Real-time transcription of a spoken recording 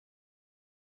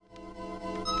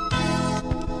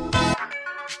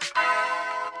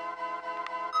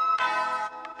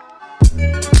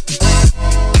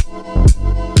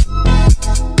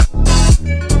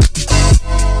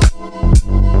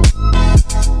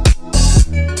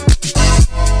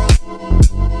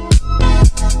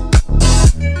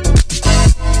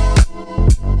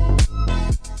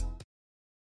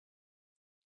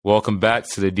Welcome back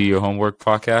to the Do Your Homework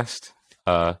podcast.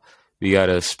 We got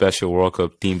a special World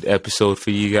Cup themed episode for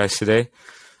you guys today.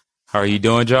 How are you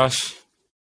doing, Josh?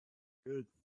 Good.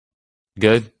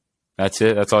 Good? That's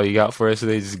it? That's all you got for us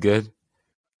today? Just good?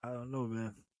 I don't know,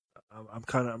 man. I'm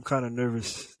kind of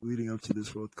nervous leading up to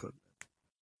this World Cup.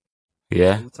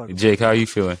 Yeah. Jake, how are you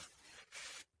feeling?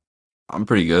 I'm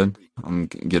pretty good. I'm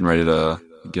getting ready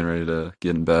to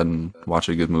get in bed and watch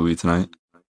a good movie tonight.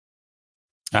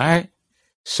 All right.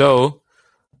 So,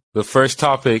 the first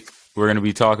topic we're going to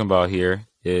be talking about here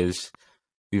is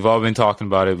we've all been talking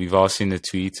about it. We've all seen the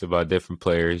tweets about different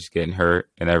players getting hurt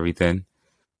and everything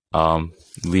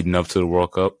leading up to the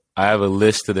World Cup. I have a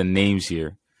list of the names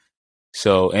here.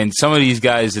 So, and some of these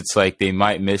guys, it's like they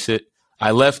might miss it.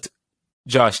 I left,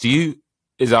 Josh,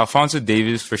 is Alphonso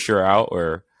Davies for sure out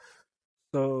or?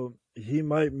 So, he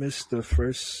might miss the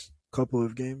first couple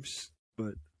of games,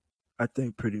 but I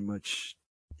think pretty much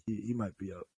he might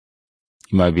be out.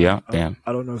 He might be out? Damn.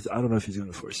 I don't know if he's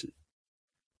going to force it.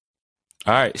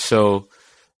 All right, so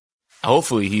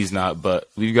hopefully he's not, but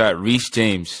we've got Reece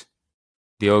James,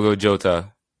 Diogo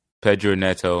Jota, Pedro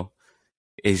Neto,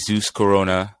 Jesus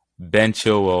Corona, Ben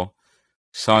Chilwell,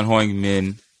 Son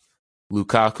Heung-min,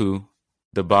 Lukaku,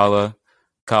 Dybala,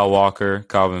 Kyle Walker,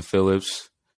 Calvin Phillips,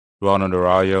 Ronald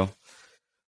Araujo.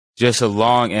 Just a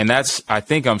long, and I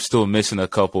think I'm still missing a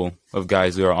couple of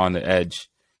guys who are on the edge,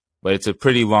 but it's a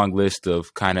pretty long list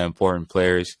of kind of important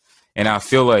players. And I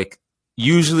feel like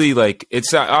usually, like,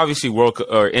 it's obviously World Cup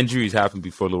or injuries happen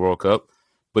before the World Cup,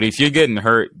 but if you're getting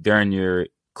hurt during your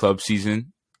club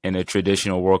season in a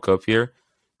traditional World Cup year,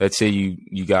 let's say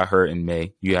you got hurt in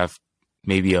May, you have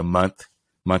maybe a month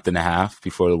and a half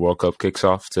before the World Cup kicks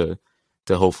off to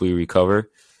hopefully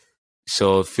recover.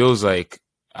 So it feels like,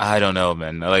 I don't know,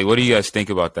 man. Like, what do you guys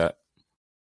think about that?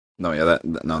 No, yeah,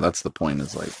 that's the point.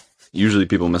 Is like usually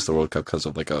people miss the World Cup because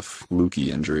of like a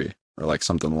fluky injury or like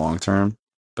something long term.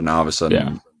 But now all of a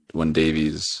sudden, when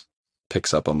Davies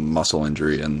picks up a muscle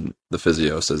injury and the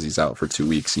physio says he's out for 2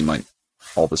 weeks, he might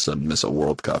all of a sudden miss a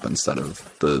World Cup instead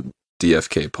of the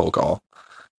DFK Pokal.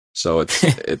 So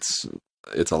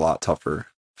it's a lot tougher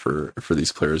for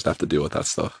these players to have to deal with that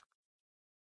stuff.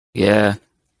 Yeah.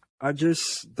 I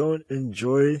just don't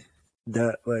enjoy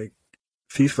that, like,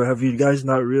 FIFA, have you guys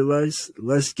not realized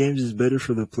less games is better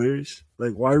for the players?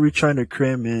 Like, why are we trying to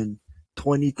cram in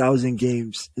 20,000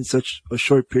 games in such a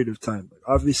short period of time? Like,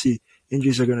 obviously,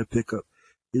 injuries are going to pick up.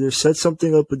 Either set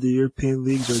something up with the European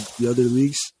leagues or the other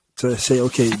leagues to say,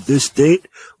 okay, this date,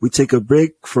 we take a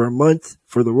break for a month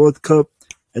for the World Cup,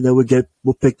 and then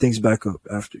we'll pick things back up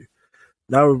after.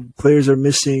 Now players are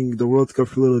missing the World Cup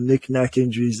for little knick-knack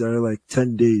injuries that are like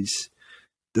 10 days.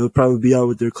 They'll probably be out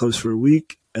with their clubs for a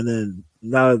week, and then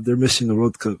now they're missing the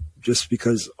World Cup just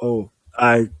because,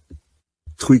 I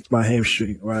tweaked my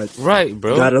hamstring or I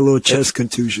got a little chest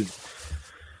contusion.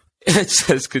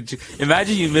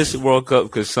 Imagine you miss the World Cup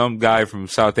because some guy from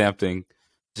Southampton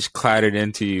just clattered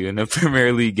into you in the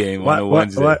Premier League game on a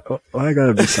Wednesday. Why I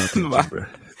gotta be Southampton, bro?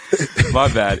 My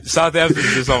bad.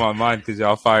 Southampton's just on my mind because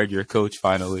y'all fired your coach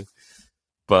finally.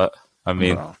 But I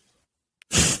mean,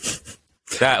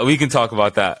 that we can talk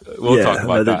about that. We'll talk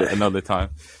about that another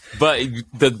time. But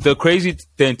the crazy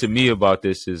thing to me about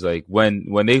this is like when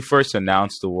they first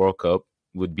announced the World Cup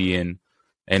would be in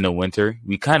the winter,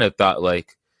 we kind of thought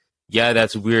like, yeah,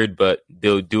 that's weird, but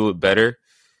they'll do it better.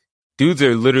 Dudes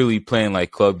are literally playing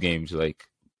like club games. Like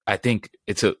I think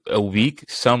it's a week,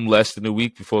 some less than a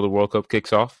week before the World Cup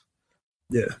kicks off.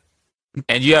 Yeah.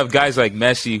 And you have guys like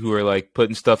Messi who are like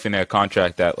putting stuff in their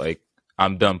contract that like,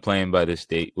 I'm done playing by this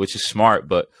date, which is smart,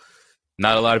 but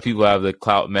not a lot of people have the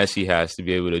clout Messi has to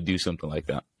be able to do something like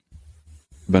that.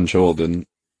 Ben Chilwell didn't.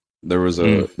 There was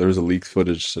a leaked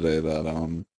footage today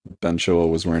that Ben Chilwell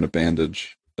was wearing a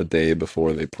bandage a day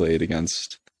before they played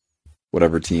against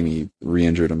whatever team he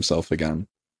re-injured himself again.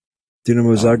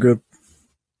 Dinamo Zagreb.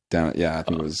 I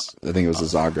think it was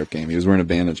the Zagreb game. He was wearing a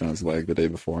bandage on his leg the day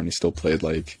before, and he still played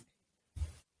like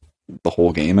the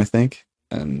whole game, I think,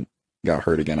 and got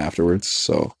hurt again afterwards.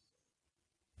 So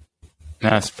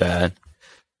that's bad.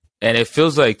 And it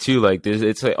feels like too, like this,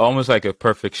 it's like almost like a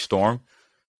perfect storm,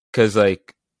 because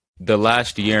like the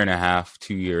last year and a half,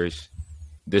 2 years,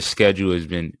 this schedule has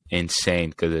been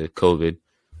insane because of COVID.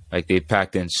 Like they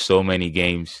packed in so many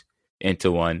games into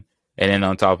one. And then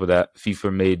on top of that,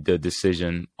 FIFA made the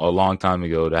decision a long time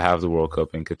ago to have the World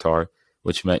Cup in Qatar,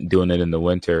 which meant doing it in the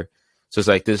winter. So it's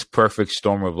like this perfect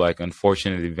storm of like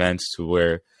unfortunate events to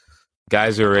where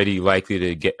guys are already likely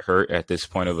to get hurt at this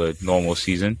point of a normal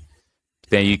season.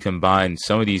 Then you combine,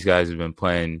 some of these guys have been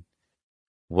playing,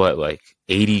 like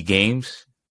 80 games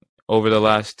over the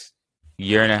last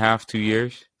year and a half, 2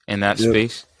 years. in that Yep.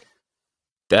 space.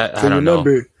 That I So don't know.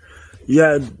 remember, you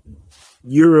had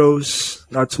Euros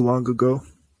not too long ago,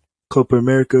 Copa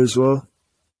America as well.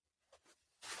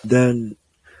 Then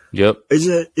Yep.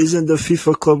 isn't the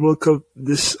FIFA Club World Cup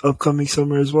this upcoming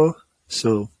summer as well?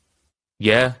 So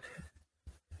Yeah.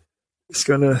 it's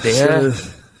gonna Yeah.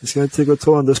 it's gonna take a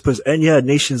toll on those players. And you had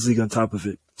Nations League on top of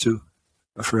it too.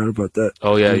 I forgot about that.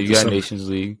 Oh yeah, During you the got summer. Nations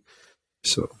League.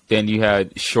 So Then you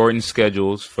had shortened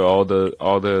schedules for all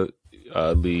the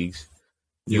leagues.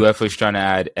 Yep. UEFA's trying to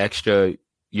add extra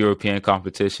European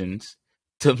competitions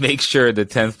to make sure the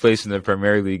 10th place in the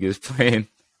Premier League is playing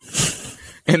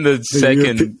in the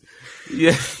second,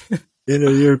 in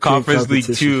a European Conference League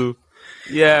competition. 2.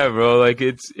 Yeah, bro. Like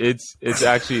it's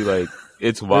actually like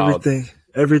it's wild.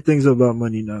 Everything's about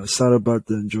money now. It's not about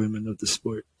the enjoyment of the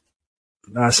sport.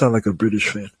 Now I sound like a British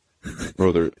fan.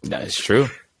 Bro, That's true.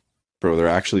 they're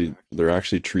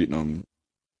actually treating them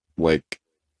like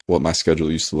what my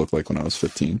schedule used to look like when I was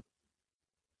 15.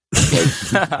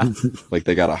 Like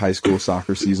they got a high school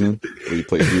soccer season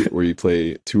where you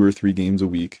play 2 or 3 games a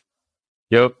week.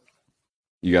 Yep.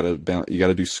 You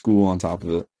gotta do school on top of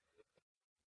it.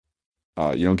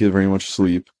 You don't get very much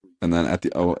sleep, and then at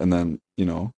the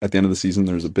end of the season,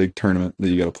 there's a big tournament that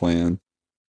you got to play in,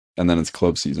 and then it's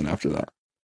club season after that.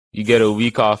 You get a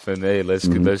week off, and hey, let's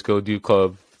go do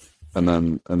club. And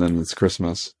then it's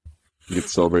Christmas. You get to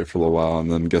celebrate for a little while,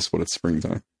 and then guess what? It's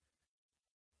springtime.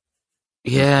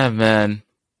 Yeah, man.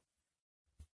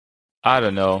 I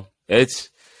don't know. It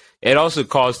also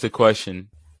calls the question.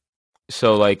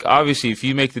 So, like, obviously, if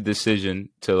you make the decision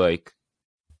to, like,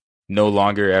 no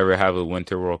longer ever have a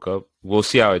Winter World Cup, we'll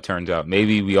see how it turns out.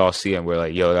 Maybe we all see it and we're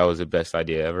like, yo, that was the best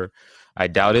idea ever. I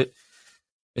doubt it.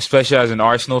 Especially as an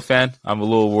Arsenal fan, I'm a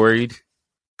little worried.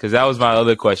 Because that was my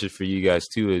other question for you guys,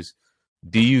 too, is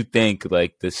do you think,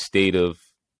 like, the state of,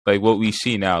 like, what we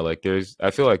see now, like,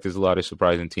 I feel like there's a lot of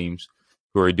surprising teams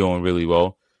who are doing really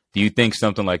well. Do you think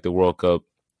something like the World Cup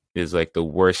is like the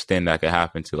worst thing that could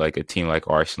happen to like a team like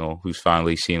Arsenal, who's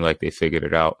finally seemed like they figured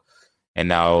it out, and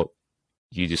now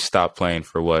you just stop playing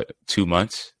for what, 2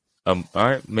 months? All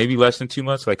right, maybe less than 2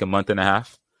 months, like a month and a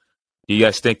half. Do you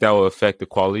guys think that will affect the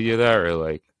quality of that, or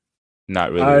like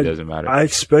not really? It doesn't matter. I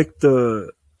expect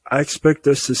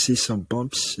us to see some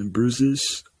bumps and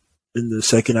bruises in the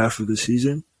second half of the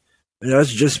season. And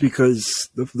that's just because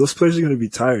those players are going to be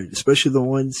tired, especially the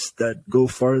ones that go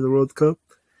far in the World Cup.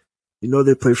 You know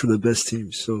they play for the best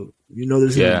teams, so you know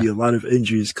there's going to be a lot of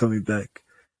injuries coming back.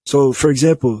 So, for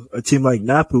example, a team like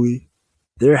Napoli,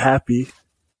 they're happy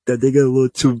that they get a little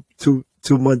two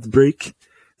month break.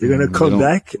 They're going to come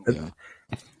back,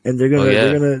 and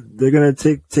they're gonna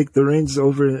take the reins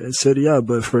over in Serie A.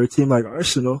 But for a team like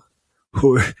Arsenal,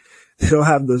 who they don't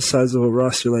have the size of a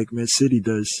roster like Man City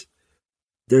does,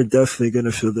 they're definitely going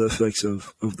to feel the effects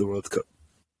of the World Cup.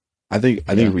 I think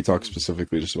if we talk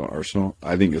specifically just about Arsenal,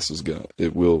 I think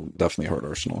it will definitely hurt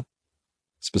Arsenal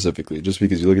specifically, just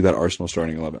because you look at that Arsenal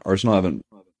starting 11. Arsenal haven't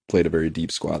played a very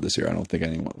deep squad this year. I don't think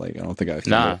even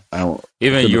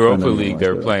Europa League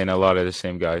they're playing a lot of the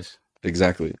same guys.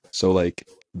 Exactly. So like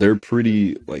they're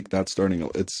pretty like that starting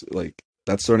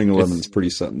 11 is pretty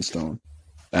set in stone,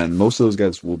 and most of those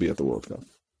guys will be at the World Cup,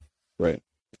 right?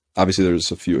 Obviously,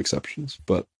 there's a few exceptions,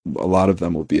 but a lot of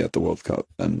them will be at the World Cup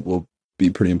and will be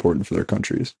pretty important for their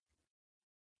countries.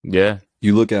 Yeah.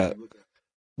 You look at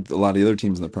a lot of the other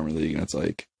teams in the Premier League, and it's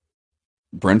like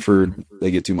Brentford, they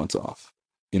get 2 months off.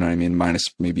 You know what I mean? Minus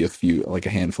maybe a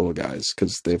handful of guys,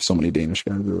 because they have so many Danish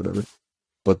guys or whatever.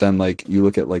 But then, like, you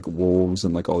look at, like, Wolves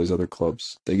and, like, all these other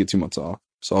clubs, they get 2 months off.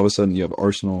 So all of a sudden, you have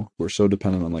Arsenal, who are so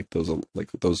dependent on,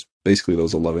 those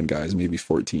 11 guys, maybe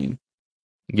 14.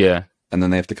 Yeah. And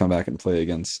then they have to come back and play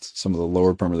against some of the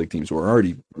lower Premier League teams who are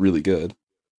already really good.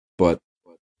 But,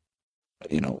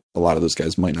 you know, a lot of those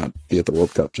guys might not be at the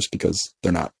World Cup just because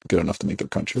they're not good enough to make their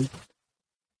country.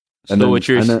 And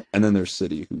then there's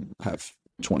City, who have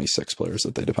 26 players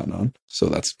that they depend on. So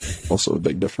that's also a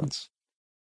big difference.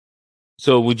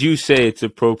 So would you say it's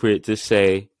appropriate to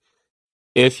say,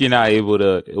 if you're not able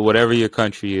to, whatever your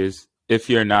country is, if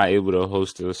you're not able to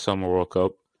host a Summer World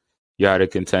Cup, you're out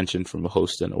of contention from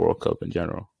hosting a World Cup in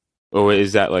general? Or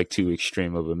is that like too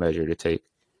extreme of a measure to take?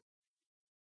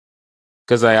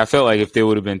 Because I felt like if they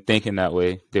would have been thinking that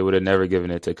way, they would have never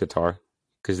given it to Qatar.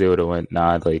 Because they would have went,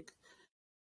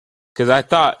 because I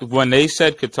thought when they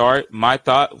said Qatar, my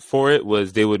thought for it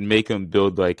was they would make them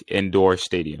build like indoor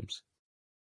stadiums.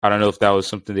 I don't know if that was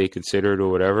something they considered or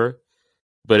whatever,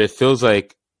 but it feels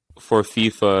like for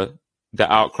FIFA,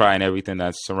 the outcry and everything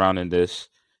that's surrounding this,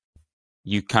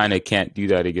 you kind of can't do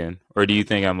that again. Or do you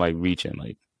think I'm like reaching?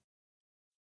 Like,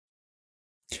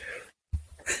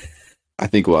 I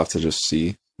think we'll have to just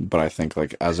see. But I think,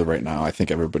 like, as of right now, I think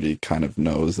everybody kind of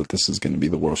knows that this is going to be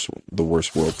the worst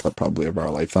World Cup probably of our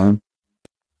lifetime,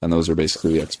 and those are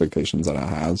basically the expectations that it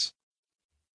has.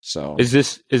 So, is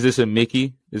this a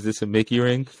Mickey? Is this a Mickey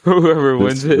ring for whoever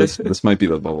wins it? This might be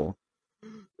the bubble.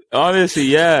 Honestly,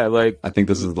 yeah. Like, I think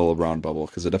this is the LeBron bubble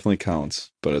because it definitely counts,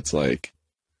 but it's like,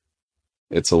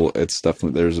 it's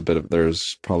definitely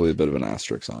there's probably a bit of an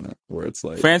asterisk on it where it's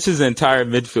like France's entire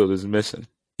midfield is missing.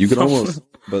 You could almost,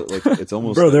 but like it's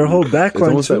almost bro, their whole backline. It's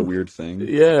almost that weird thing.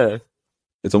 Yeah,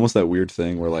 it's almost that weird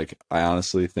thing where like I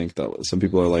honestly think that some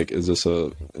people are like, is this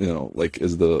is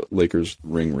the Lakers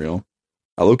ring real?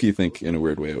 I low-key think in a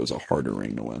weird way it was a harder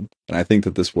ring to win, and I think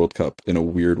that this World Cup in a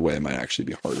weird way might actually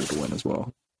be harder to win as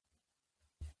well.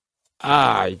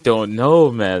 I don't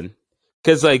know, man.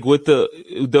 Because like with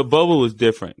the bubble was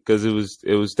different because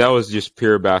that was just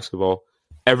pure basketball.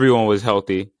 Everyone was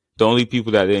healthy. The only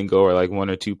people that didn't go are like one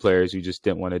or two players who just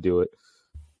didn't want to do it.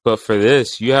 But for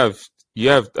this, you have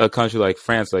a country like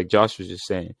France, like Josh was just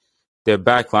saying, their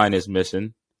back line is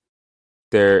missing.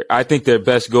 I think their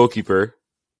best goalkeeper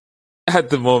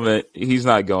at the moment, he's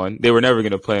not going. They were never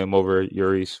going to play him over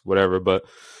Lloris, whatever.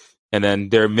 And then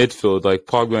their midfield, like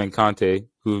Pogba and Kanté,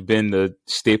 who've been the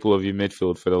staple of your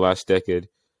midfield for the last decade,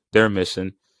 they're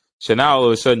missing. So now all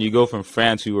of a sudden you go from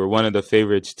France, who were one of the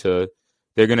favorites, to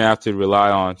they're going to have to rely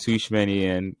on Tchouaméni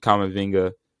and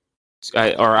Camavinga.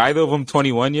 Are either of them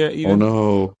 21 yet? Even? Oh,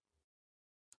 no.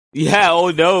 Yeah, oh,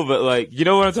 no. But, like, you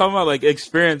know what I'm talking about? Like,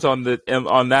 experience on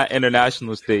that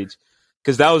international stage.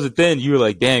 Because that was the thing. You were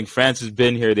like, dang, France has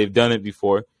been here. They've done it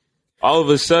before. All of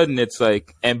a sudden, it's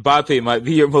like Mbappe might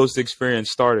be your most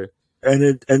experienced starter.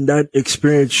 And that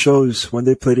experience shows when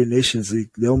they played in Nations League.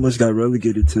 They almost got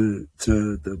relegated to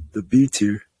the B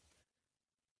tier.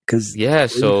 Because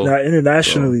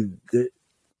internationally,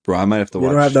 bro, I might have to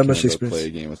watch don't have that Canada much experience. Play a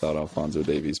game without Alphonso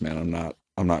Davies, man. I'm not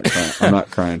crying. I'm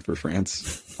not crying for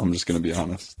France. I'm just gonna be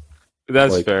honest.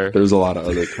 That's fair. There's a lot of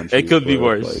other countries. It could be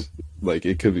worse. Like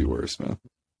it could be worse, man.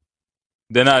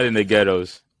 They're not in the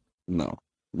ghettos. No,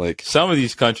 like some of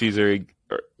these countries are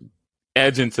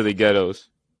edging to the ghettos.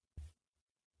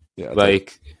 Yeah,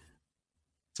 it's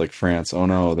like France. Oh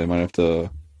no, they might have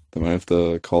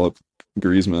to call up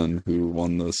Griezmann, who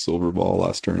won the silver ball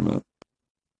last tournament.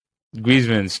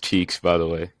 Griezmann's cheeks, by the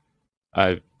way.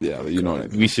 But you know what I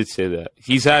mean. We should say that.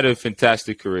 He's had a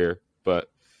fantastic career, but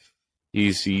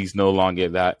he's no longer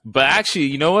that. But actually,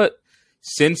 you know what?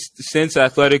 Since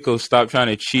Atletico stopped trying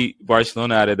to cheat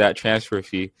Barcelona out of that transfer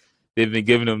fee, they've been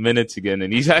giving him minutes again,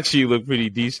 and he's actually looked pretty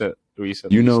decent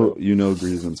recently. You know,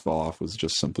 Griezmann's fall off was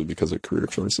just simply because of career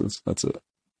choices. That's it.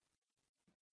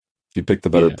 If you picked the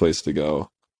better place to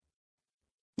go,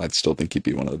 I'd still think he'd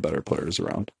be one of the better players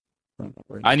around.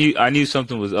 Right. I knew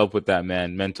something was up with that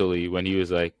man mentally when he was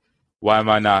like, "Why am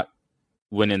I not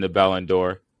winning the Ballon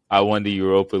d'Or? I won the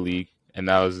Europa League," and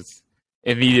that was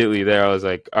immediately there. I was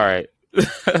like, "All right,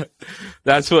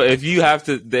 that's what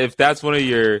if that's one of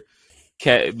your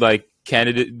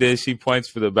candidacy points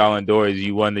for the Ballon d'Or is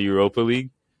you won the Europa League.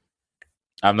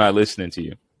 I'm not listening to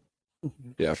you."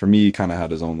 Yeah, for me, he kind of had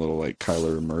his own little like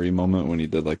Kyler Murray moment when he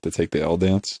did like the take the L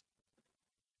dance.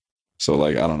 So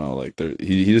like I don't know, like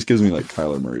he just gives me like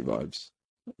Kyler Murray vibes.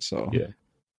 So yeah,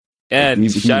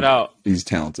 and shout out, he's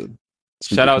talented.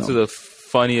 Shout out to the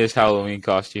funniest Halloween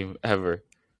costume ever.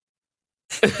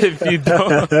 If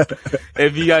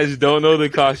you guys don't know the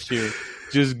costume,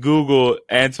 just Google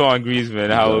Antoine Griezmann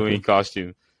Halloween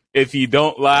costume. If you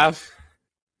don't laugh,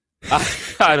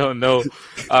 I don't know.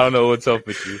 I don't know what's up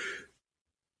with you.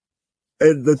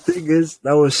 And the thing is,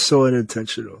 that was so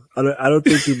unintentional. I don't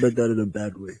think he meant that in a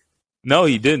bad way. No,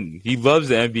 he didn't. He loves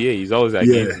the NBA. He's always at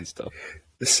games and stuff.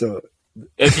 So,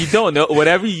 if you don't know,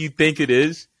 whatever you think it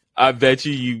is, I bet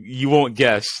you won't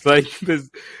guess. Like,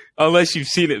 unless you've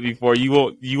seen it before, you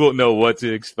won't know what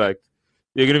to expect.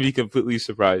 You're gonna be completely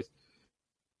surprised.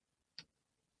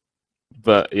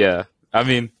 But yeah, I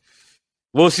mean,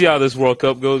 we'll see how this World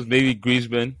Cup goes. Maybe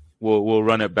Griezmann will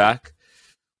run it back.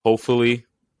 Hopefully,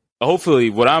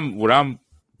 what I'm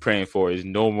praying for is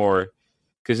no more,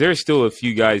 because there's still a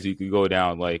few guys who could go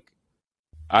down. Like,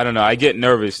 I don't know. I get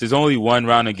nervous. There's only one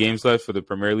round of games left for the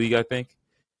Premier League, I think.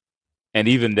 And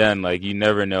even then, like, you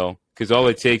never know. Because all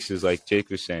it takes is, like Jake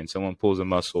was saying, someone pulls a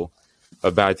muscle, a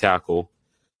bad tackle.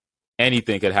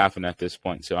 Anything could happen at this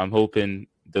point. So I'm hoping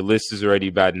the list is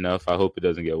already bad enough. I hope it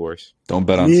doesn't get worse. Don't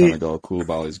bet on Senegal.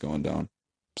 Koulibaly's going down.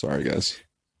 Sorry, guys.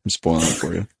 I'm spoiling it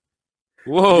for you.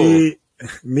 Whoa.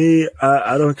 Me,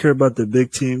 I don't care about the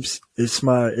big teams. It's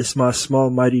my small,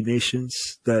 mighty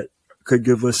nations that could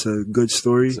give us a good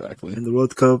story in the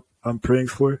World Cup I'm praying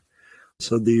for.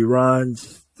 So the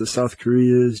Irans, the South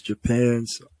Koreas,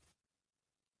 Japans,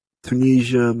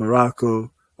 Tunisia,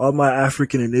 Morocco, all my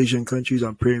African and Asian countries.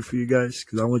 I'm praying for you guys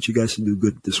because I want you guys to do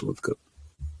good at this World Cup.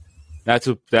 That's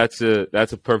a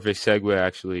perfect segue.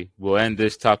 Actually, we'll end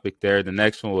this topic there. The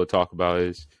next one we'll talk about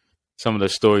is some of the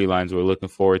storylines we're looking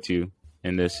forward to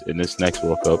in this next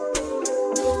World Cup.